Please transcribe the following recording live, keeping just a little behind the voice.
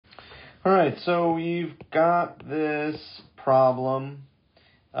All right, so we've got this problem.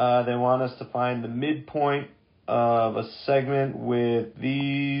 They want us to find the midpoint of a segment with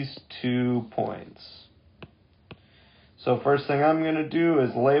these 2 points. So first thing I'm going to do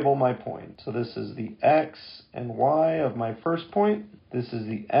is label my point. So this is the x and y of my first point. This is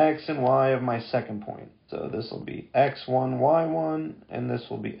the x and y of my second point. So this will be x1, y1, and this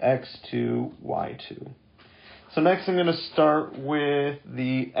will be x2, y2. So next I'm going to start with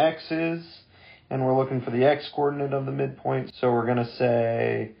the x's, and we're looking for the x-coordinate of the midpoint. So we're going to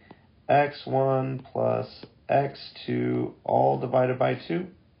say x1 plus x2 all divided by 2.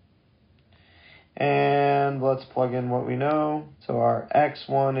 And let's plug in what we know. So our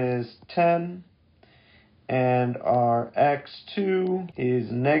x1 is 10, and our x2 is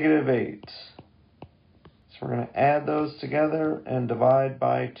 -8. So we're going to add those together and divide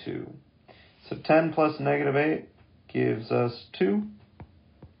by 2. So 10 plus -8 gives us 2.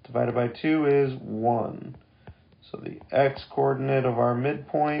 Divided by 2 is 1. So the x-coordinate of our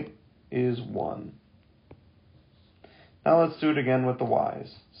midpoint is 1. Now let's do it again with the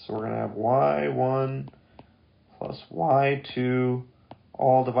y's. So we're going to have y1 plus y2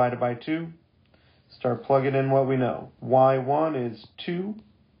 all divided by 2. Start plugging in what we know. y1 is 2.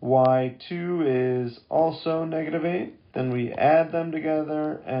 y2 is also -8. Then we add them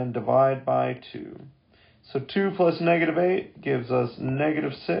together and divide by 2. So 2 plus -8 gives us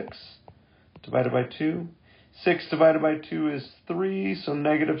 -6 divided by 2. 6 divided by 2 is 3, so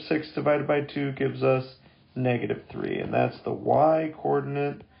 -6 divided by 2 gives us -3. And that's the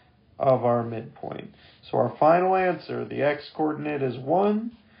y-coordinate of our midpoint. So our final answer, the x-coordinate is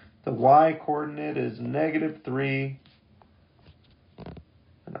 1, the y-coordinate is -3,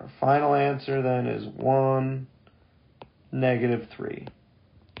 and our final answer then is 1, -3.